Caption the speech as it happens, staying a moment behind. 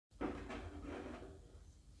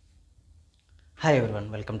Hi everyone,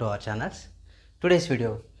 welcome to our channels. Today's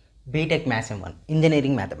video Btech Maths M1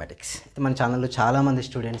 Engineering Mathematics. మన ఛానల్లో చాలా మంది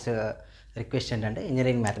students request ఏంటంటే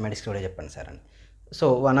ఇంజనీరింగ్ మ్యాథమెటిక్స్ కూడా చెప్పండి సార్ అని. సో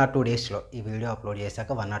 1 or 2 డేస్లో ఈ వీడియో అప్లోడ్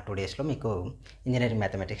చేశాక 1 or 2 డేస్లో మీకు ఇంజనీరింగ్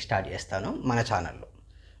మ్యాథమెటిక్స్ స్టార్ట్ చేస్తాను మన ఛానల్లో.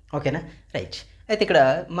 ఓకేనా? రైట్. అయితే ఇక్కడ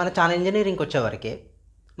మన ఛానల్ ఇంజనీరింగ్కి వచ్చేవరకే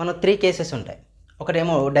మనకు 3 కేసెస్ ఉంటాయి.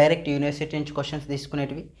 ఒకటేమో డైరెక్ట్ యూనివర్సిటీ నుంచి క్వశ్చన్స్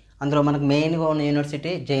తీసుకునేటివి. అందులో మనకు మెయిన్గా ఉన్న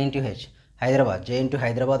university JNTUH Hyderabad. JNTUH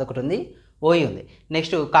Hyderabad ఒకటి ఉంది, ఓయి ఉంది.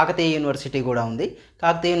 నెక్స్ట్ కాకతీయ యూనివర్సిటీ కూడా ఉంది.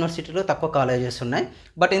 కాకతీయ యూనివర్సిటీలో తక్కువ కాలేజెస్ ఉన్నాయి,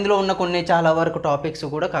 బట్ ఇందులో ఉన్న కొన్ని చాలా వరకు టాపిక్స్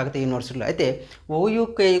కూడా కాకతీయ యూనివర్సిటీలో. అయితే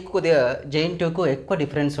ఓయూకి కొద్దిగా JNTUకు ఎక్కువ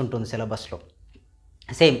డిఫరెన్స్ ఉంటుంది సిలబస్లో.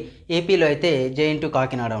 సేమ్ ఏపీలో అయితే JNTU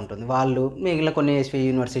కాకినాడ ఉంటుంది, వాళ్ళు మిగిలిన కొన్ని ఎస్వి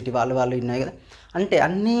యూనివర్సిటీ వాళ్ళు ఉన్నాయి కదా. అంటే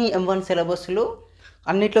అన్ని M1 సిలబస్లు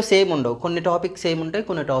అన్నిట్లో సేమ్ ఉండవు, కొన్ని టాపిక్స్ సేమ్ ఉంటాయి,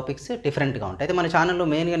 కొన్ని టాపిక్స్ డిఫరెంట్గా ఉంటాయి. అయితే మన ఛానల్లో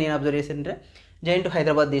మెయిన్గా నేను అబ్జర్వ్ చేసిందంటే JNTU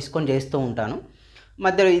హైదరాబాద్ తీసుకొని చేస్తూ ఉంటాను.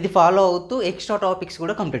 మధ్యలో ఇది ఫాలో అవుతూ ఎక్స్ట్రా టాపిక్స్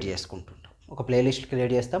కూడా కంప్లీట్ చేసుకుంటుంటాం. ఒక ప్లేలిస్ట్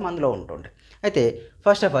క్రియేట్ చేస్తాం, అందులో ఉంటుండే. అయితే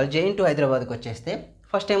ఫస్ట్ ఆఫ్ ఆల్ JNTU హైదరాబాద్కి వచ్చేస్తే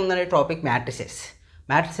ఫస్ట్ ఏముందంటే టాపిక్ మ్యాట్రిసెస్.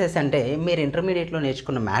 మ్యాట్రిసెస్ అంటే మీరు ఇంటర్మీడియట్లో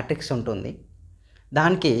నేర్చుకున్న మ్యాట్రిక్స్ ఉంటుంది,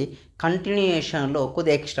 దానికి కంటిన్యూయేషన్లో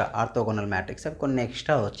కొద్దిగా ఎక్స్ట్రా ఆర్థోగోనల్ మ్యాట్రిక్స్ అవి కొన్ని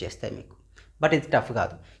ఎక్స్ట్రా వచ్చేస్తాయి మీకు. బట్ ఇది టఫ్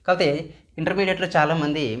కాదు. కాకపోతే ఇంటర్మీడియట్లో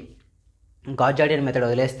చాలామంది గాడ్జాడియన్ మెథడ్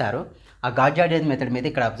వదిలేస్తారు. ఆ గాడ్జాడియన్ మెథడ్ మీద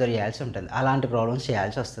ఇక్కడ అబ్జర్వ్ చేయాల్సి ఉంటుంది. అలాంటి ప్రాబ్లమ్స్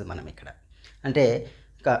చేయాల్సి వస్తుంది మనం ఇక్కడ. అంటే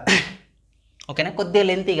ఓకేనా, కొద్దిగా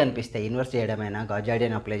లెంతీగా అనిపిస్తాయి. Inverse చేయడమైనా,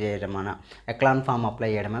 గాడ్జాడియన్ apply చేయడమైనా, echelon form apply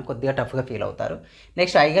చేయడమైనా కొద్దిగా టఫ్గా ఫీల్ అవుతారు.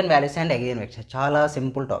 Next eigen values and eigen vectors, చాలా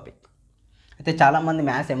సింపుల్ టాపిక్. అయితే చాలామంది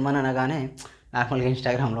మ్యాథ్స్ M1 అనగానే నార్మల్గా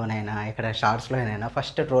ఇన్స్టాగ్రామ్లోనైనా ఇక్కడ షార్ట్స్లోనైనా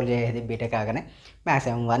ఫస్ట్ ట్రోల్ చేసేది బీటెక్ కాగానే మ్యాథ్స్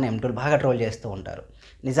M1 M2 బాగా ట్రోల్ చేస్తూ ఉంటారు.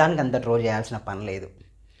 నిజానికి అంత ట్రోల్ చేయాల్సిన పని లేదు.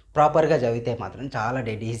 ప్రాపర్గా చదివితే మాత్రం చాలా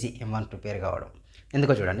డెడ్ ఈజీ M1 ప్రిపేర్ కావడం.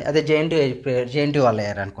 ఎందుకో చూడండి. అదే JNTU వాళ్ళు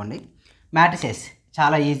అయ్యారనుకోండి, మ్యాట్రిసెస్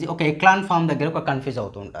చాలా ఈజీ. ఒక ఎక్లాన్ ఫామ్ దగ్గర ఒక కన్ఫ్యూజ్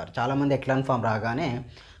అవుతూ ఉంటారు చాలామంది. ఎక్లాన్ ఫామ్ రాగానే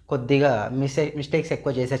కొద్దిగా మిస్టేక్స్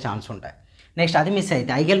ఎక్కువ చేసే ఛాన్స్ ఉంటాయి. నెక్స్ట్ అది మిస్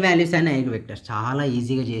అయితే eigen values and eigen vectors చాలా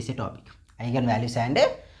ఈజీగా చేసే topic. Eigen values and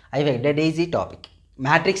dead easy topic.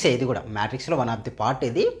 Matrix ఇది కూడా మ్యాట్రిక్స్లో వన్ ఆఫ్ ది పార్ట్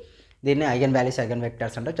ఇది. దీన్ని ఐగన్ వాల్యూస్ ఐగన్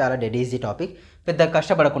వెక్టర్స్ అంటే చాలా డెడ్ ఈజీ టాపిక్. పెద్ద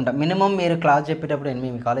కష్టపడకుండా మినిమం మీరు క్లాస్ చెప్పేటప్పుడు, మీ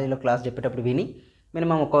కాలేజీలో క్లాస్ చెప్పేటప్పుడు విని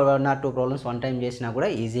మినిమం ఒక 1 or 2 ప్రాబ్లమ్స్ 1 time చేసినా కూడా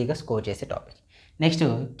ఈజీగా స్కోర్ చేసే టాపిక్. Next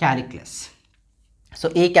calculus. సో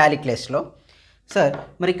ఈ క్యాలిక్యులస్లో సార్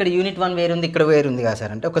మరి ఇక్కడ యూనిట్ 1 వేరుంది, ఇక్కడ వేరుంది కదా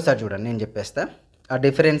సార్ అంటే ఒకసారి చూడండి, నేను చెప్పేస్తా. ఆ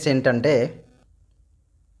డిఫరెన్స్ ఏంటంటే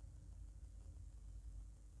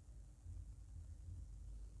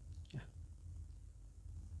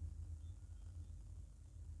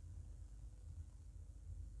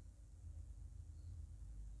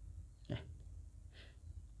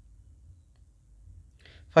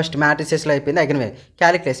ఫస్ట్ మ్యాట్రిసెస్లో అయిపోయింది. Eigen value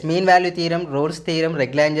calculus, mean value theorem, roles theorem,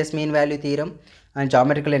 రెగ్లాంజెస్ mean value theorem and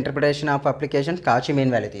geometrical interpretation of application, కాచి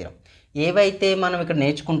మీన్ వాల్యూ థీరం. ఏవైతే మనం ఇక్కడ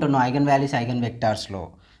నేర్చుకుంటున్నాం ఐగన్ వాల్యూస్ ఐగన్ వెక్టార్స్లో,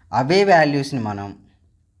 అవే వాల్యూస్ని మనం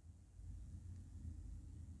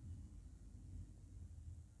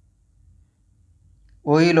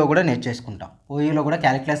ఓయూలో కూడా నేర్చేసుకుంటాం. ఓయూలో కూడా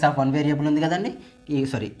క్యాలిక్యులస్ ఆఫ్ 1 వేరియబుల్ ఉంది కదండి.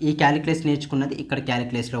 ఈ క్యాలిక్యులస్ నేర్చుకున్నది ఇక్కడ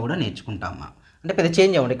క్యాలిక్యులస్లో కూడా నేర్చుకుంటాం. అంటే పెద్ద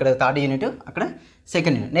చేంజ్ అవ్వండి. ఇక్కడ 3rd యూనిట్, అక్కడ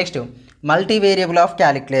 2nd unit. Next multi variable of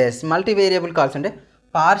calculus. Multi variable calls అంటే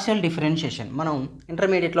పార్షియల్ డిఫరెన్షియేషన్. మనం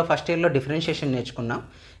ఇంటర్మీడియట్లో ఫస్ట్ ఇయర్లో డిఫరెన్షియేషన్ నేర్చుకున్నాం.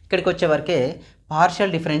 ఇక్కడికి వచ్చేవరకే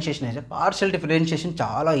పార్షియల్ డిఫరెన్షియేషన్. పార్షియల్ డిఫరెన్షియేషన్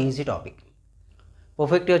చాలా ఈజీ టాపిక్.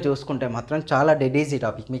 పర్ఫెక్ట్గా చూసుకుంటే మాత్రం చాలా డెడ్ ఈజీ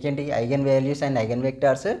టాపిక్. మీకేంటి eigen values and eigen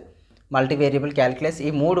vectors, multi variable calculus,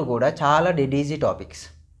 ఈ 3 కూడా చాలా డెడ్ ఈజీ టాపిక్స్.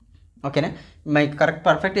 ఓకేనా? మీకు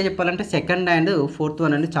పర్ఫెక్ట్గా చెప్పాలంటే 2nd and 4th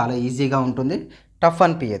one అనేది చాలా ఈజీగా ఉంటుంది, టఫ్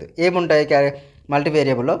అనిపించదు. ఏముంటాయి multi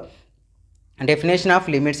వేరియబుల్లో? Definition of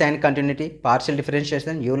limits and continuity, partial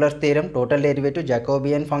differentiation, Euler's theorem, total derivative,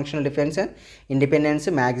 Jacobian functional difference, independence,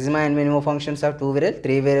 maximum and minimum functions of 2 variable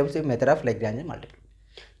 3 variables, method of Lagrange multiply.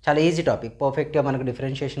 చాలా easy topic. పర్ఫెక్ట్గా మనకు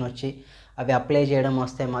differentiation వచ్చి అవి apply చేయడం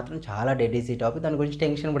వస్తే మాత్రం చాలా dead easy topic. దాని గురించి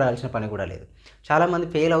టెన్షన్ పడాల్సిన పని కూడా లేదు. చాలామంది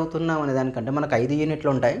ఫెయిల్ అవుతున్నాం అనే దానికంటే మనకు 5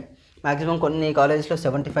 యూనిట్లు ఉంటాయి. మ్యాక్సిమం కొన్ని కాలేజెస్లో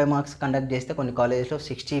 75 మార్క్స్ కండక్ట్ చేస్తే, కొన్ని కాలేజెస్లో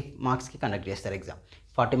 60 మార్క్స్కి కండక్ట్ చేస్తారు ఎగ్జామ్.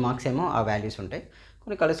 40 మార్క్స్ ఏమో ఆ వాల్యూస్ ఉంటాయి.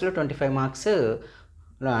 కొన్ని కాలేజెస్లో 25 మార్క్స్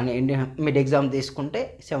మిడ్ ఎగ్జామ్ తీసుకుంటే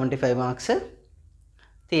 75 మార్క్స్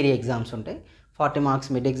థియరీ ఎగ్జామ్స్ ఉంటాయి. 40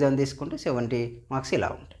 మార్క్స్ మిడ్ ఎగ్జామ్ తీసుకుంటే 70 మార్క్స్ ఇలా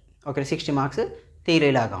ఉంటాయి. ఓకే, 60 మార్క్స్ థియరీ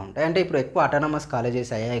లాగా ఉంటాయి. అంటే ఇప్పుడు ఎక్కువ అటానమస్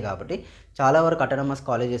కాలేజెస్ అయ్యాయి కాబట్టి చాలా వరకు అటానమస్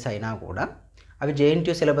కాలేజెస్ అయినా కూడా అవి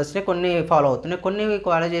JNTU సిలబస్నే కొన్ని ఫాలో అవుతున్నాయి. కొన్ని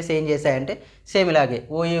కాలేజెస్ ఏం చేశాయంటే సేమ్ ఇలాగే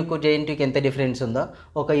ఓయూకు JNTUకి ఎంత డిఫరెన్స్ ఉందో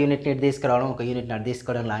ఒక యూనిట్ నీట్ తీసుకురావడం, ఒక యూనిట్ నాట్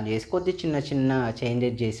తీసుకురావడం లాంటి చేసి కొద్ది చిన్న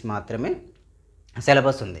చేంజెస్ చేసి మాత్రమే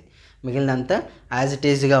సిలబస్ ఉంది. మిగిలినంతా యాజ్ ఇట్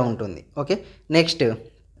ఈజ్గా ఉంటుంది. ఓకే, నెక్స్ట్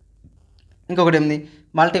ఇంకొకటి ఏంది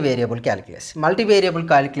మల్టీవేరియబుల్ క్యాలిక్యులస్. మల్టీవేరియబుల్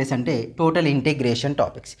క్యాలిక్యులస్ అంటే టోటల్ ఇంటిగ్రేషన్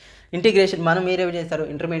టాపిక్స్. ఇంటిగ్రేషన్ మనం మీరేం చేస్తారు,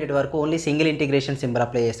 ఇంటర్మీడియట్ వరకు only single integration symbol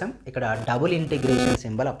apply చేస్తాం. ఇక్కడ డబుల్ ఇంటిగ్రేషన్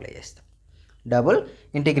సింబల్ అప్లై చేస్తాం. డబుల్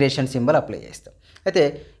ఇంటిగ్రేషన్ సింబల్ అప్లై చేస్తాం. అయితే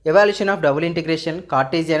evaluation of double integration,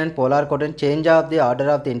 Cartesian and polar coordinate, change of the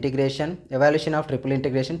order of the integration, evaluation of triple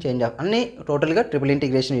integration, change of అన్నీ టోటల్గా triple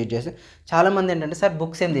integration use చేస్తాం. చాలామంది ఏంటంటే sir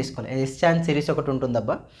books ఏం తీసుకోవాలి, ఎస్చాన్ సిరీస్ ఒకటి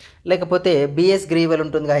ఉంటుందబ్బా, లేకపోతే బిఎస్ గ్రీవల్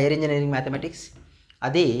ఉంటుంది హైయర్ ఇంజనీరింగ్ మ్యాథమెటిక్స్,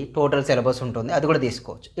 అది టోటల్ సిలబస్ ఉంటుంది, అది కూడా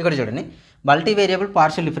తీసుకోవచ్చు. ఇక్కడ చూడండి మల్టీవేరియబుల్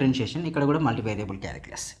పార్షియల్ డిఫరెన్షియేషన్, ఇక్కడ కూడా మల్టీవేరియబుల్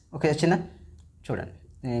క్యాలిక్యులస్. ఓకే వచ్చిందా, చూడండి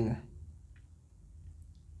నేను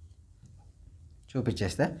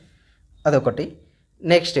చూపించేస్తా. అదొకటి.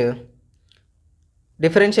 నెక్స్ట్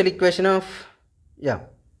డిఫరెన్షియల్ ఈక్వేషన్ ఆఫ్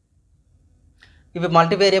ఇవి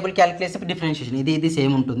మల్టీవేరియబుల్ క్యాలిక్యులస్ డిఫరెన్షియేషన్, ఇది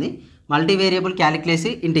సేమ్ ఉంటుంది. మల్టీవేరియబుల్ క్యాలిక్యులస్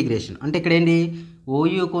ఇంటిగ్రేషన్ అంటే ఇక్కడ ఏంటి,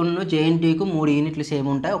 ఓయూకును జేఎన్టీయూకు 3 యూనిట్లు సేమ్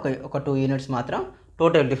ఉంటాయి, ఒక 2 యూనిట్స్ మాత్రం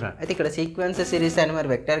టోటల్ డిఫరెంట్. అయితే ఇక్కడ సీక్వెన్స్ సిరీస్ అని మరి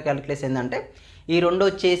వెక్టర్ క్యాలిక్యులస్ ఏంటంటే ఈ రెండు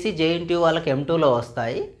వచ్చేసి జేఎన్టీయూ వాళ్ళకి M2లో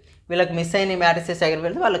వస్తాయి, వీళ్ళకి మిస్ అయిన మ్యాట్రిసెస్ దగ్గర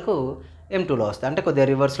వెళ్తే వాళ్ళకు M2లో వస్తాయి, అంటే కొద్దిగా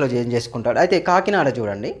రివర్స్లో చేంజ్ చేసుకుంటాడు. అయితే కాకినాడ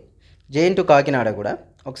చూడండి, JNTUH కాకినాడ కూడా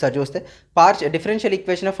ఒకసారి చూస్తే differential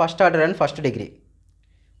equation of first order and first degree.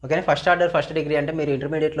 ఓకేనా, ఫస్ట్ ఆర్డర్ ఫస్ట్ డిగ్రీ అంటే మీరు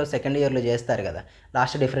ఇంటర్మీడియట్లో సెకండ్ ఇయర్లో చేస్తారు కదా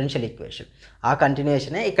లాస్ట్ డిఫరెన్షియల్ ఈక్వేషన్, ఆ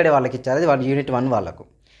కంటిన్యూషనే ఇక్కడ వాళ్ళకి ఇచ్చారు, అది వాళ్ళ యూనిట్ 1 వాళ్ళకు.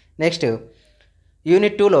 నెక్స్ట్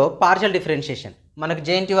యూనిట్ 2లో పార్షియల్ డిఫరెన్షియేషన్, మనకు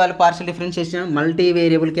JNTUH వాళ్ళు పార్షియల్ డిఫరెన్షియేషన్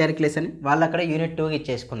మల్టీవేరియబుల్ క్యాలిక్యులస్ అని వాళ్ళు అక్కడ యూనిట్ 2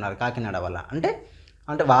 ఇచ్చేసుకున్నారు కాకినాడ వల్ల. అంటే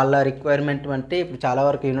వాళ్ళ రిక్వైర్మెంట్ అంటే ఇప్పుడు చాలా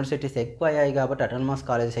వరకు యూనివర్సిటీస్ ఎక్కువ అయ్యాయి కాబట్టి అటానమస్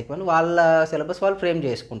కాలేజెస్ ఎక్కువ వాళ్ళ సిలబస్ వాళ్ళు ఫ్రేమ్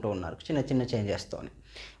చేసుకుంటూ ఉన్నారు చిన్న చిన్న చేంజెస్తో.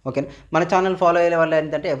 ఓకే, మన ఛానల్ ఫాలో అయ్యే వాళ్ళు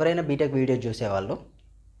ఏంటంటే ఎవరైనా బీటెక్ వీడియోస్ చూసేవాళ్ళు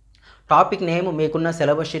టాపిక్ నేమ్ మీకున్న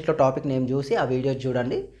సిలబస్ షీట్లో టాపిక్ నేమ్ చూసి ఆ వీడియోస్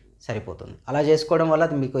చూడండి సరిపోతుంది. అలా చేసుకోవడం వల్ల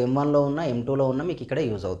అది మీకు M1లో ఉన్న M2లో ఉన్న మీకు ఇక్కడ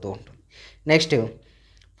యూజ్ అవుతూ ఉంటుంది. Next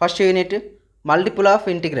first unit multiple of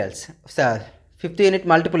integrals, 5th unit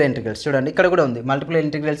multiple integrals. చూడండి ఇక్కడ కూడా ఉంది మల్టిపుల్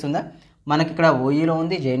ఇంటిగ్రల్స్ ఉందా, మనకి ఇక్కడ ఓఈలో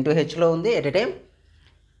ఉంది, JNTUHలో ఉంది, ఎట్ ఏ టైం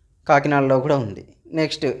కాకినాడలో కూడా ఉంది.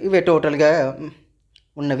 నెక్స్ట్ ఇవి టోటల్గా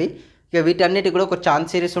ఉన్నవి. ఇక వీటన్నిటికి కూడా ఒక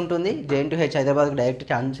ఛాన్స్ సిరీస్ ఉంటుంది, JNTUH హైదరాబాద్కి డైరెక్ట్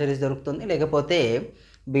ఛాన్స్ సిరీస్ దొరుకుతుంది, లేకపోతే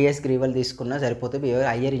బిఎస్ గ్రీవల్ తీసుకున్నా సరిపోతుంది.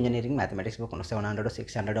 హైయర్ ఇంజనీరింగ్ మ్యాథమెటిక్స్ బుక్ 700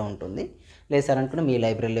 600 ఉంటుంది, లేదు సార్ అనుకున్న మీ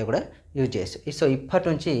లైబ్రరీలో కూడా యూజ్ చేస్తాం. సో ఇప్పటి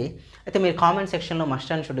నుంచి అయితే మీరు కామెంట్ సెక్షన్లో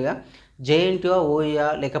మస్ట్ అండ్ షుడ్గా JNTUH ఓఈఆ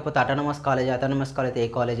లేకపోతే అటానమస్ కాలేజ్ ఏ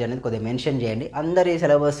కాలేజ్ అనేది కొద్దిగా మెన్షన్ చేయండి. అందరి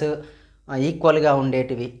సిలబస్ ఈక్వల్గా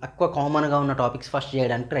ఉండేటివి ఎక్కువ కామన్గా ఉన్న టాపిక్స్ ఫస్ట్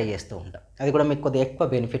చేయడానికి ట్రై చేస్తూ ఉంటాం, అది కూడా మీకు కొద్దిగా ఎక్కువ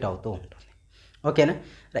బెనిఫిట్ అవుతూ ఉంటుంది. ఓకేనా,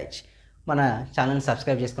 రైట్. మన ఛానల్ని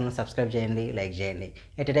సబ్స్క్రైబ్ చేయండి, లైక్ చేయండి.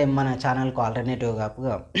 ఎట్ ఏ టైం మన ఛానల్కు ఆల్టర్నేటివ్గా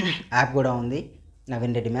యాప్ కూడా ఉంది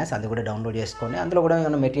నవీన్ రెడ్డి మ్యాథ్స్, అది కూడా డౌన్లోడ్ చేసుకోండి. అందులో కూడా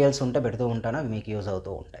ఏమైనా మెటీరియల్స్ ఉంటే పెడుతూ ఉంటాను, అవి మీకు యూజ్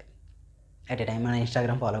అవుతూ ఉంటాయి. ఎట్ ఏ టైం మన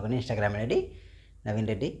ఇన్స్టాగ్రామ్ ఫాలో కానీ ఇన్స్టాగ్రామ్ అనేది Naveen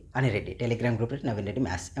Reddy, Telegram group Naveen Reddy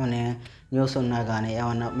maths. ఏమైనా న్యూస్ ఉన్నా కానీ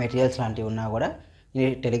ఏమైనా మెటీరియల్స్ లాంటివి ఉన్నా కూడా ఈ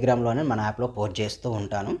టెలిగ్రామ్లోనే మన యాప్లో పోస్ట్ చేస్తూ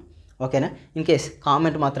ఉంటాను. ఓకేనా, ఇన్ కేస్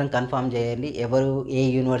కామెంట్ మాత్రం కన్ఫర్మ్ చేయండి, ఎవరు ఏ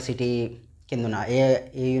యూనివర్సిటీ కింద ఉన్న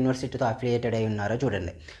ఏ యూనివర్సిటీతో అఫిలియేటెడ్ అయి ఉన్నారో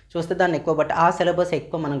చూడండి. చూస్తే దాన్ని ఎక్కువ బట్టి ఆ సిలబస్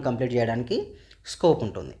ఎక్కువ మనం కంప్లీట్ చేయడానికి స్కోప్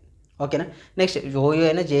ఉంటుంది. ఓకేనా, నెక్స్ట్ ఓయూ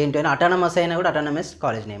అయినా JNTUH అయినా అటానమస్ అయినా కూడా అటానమస్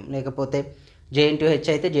కాలేజ్ నేమ్, లేకపోతే JNTUH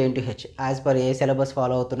అయితే JNTUH as per a syllabus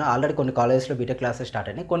follow అవుతున్నా. ఆల్రెడీ కొన్ని కాలేజెస్లో బీటెక్ క్లాసెస్ స్టార్ట్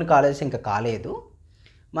అయినాయి, కొన్ని కాలేజెస్ ఇంకా కాలేదు.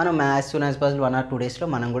 మనం as soon as possible 1 or 2 డేస్లో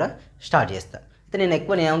మనం కూడా స్టార్ట్ చేస్తాం. అయితే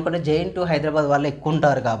నేను ఏమనుకుంటే JNTUH హైదరాబాద్ వాళ్ళు ఎక్కువ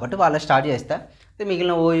ఉంటారు కాబట్టి వాళ్ళు స్టార్ట్ చేస్తా. అయితే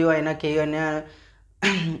మిగిలిన ఓయూ అయినా కేయూ అయినా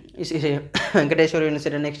వెంకటేశ్వర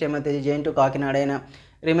యూనివర్సిటీ, నెక్స్ట్ ఏమైతే JNTUH కాకినాడ అయినా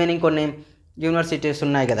రిమైనింగ్ కొన్ని యూనివర్సిటీస్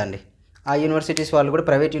ఉన్నాయి కదండి, ఆ యూనివర్సిటీస్ వాళ్ళు కూడా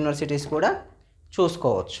ప్రైవేట్ యూనివర్సిటీస్ కూడా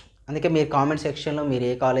చూసుకోవచ్చు. అందుకే మీరు కామెంట్ సెక్షన్లో మీరు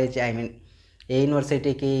ఏ కాలేజ్ ఏ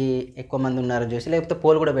యూనివర్సిటీకి ఎక్కువ మంది ఉన్నారో చూసి లేకపోతే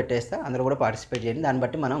పోల్ కూడా పెట్టేస్తా, అందులో కూడా పార్టిసిపేట్ చేయండి, దాన్ని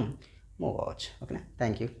బట్టి మనం మూవ్ అవ్వచ్చు. ఓకేనా,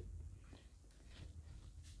 థ్యాంక్ యూ.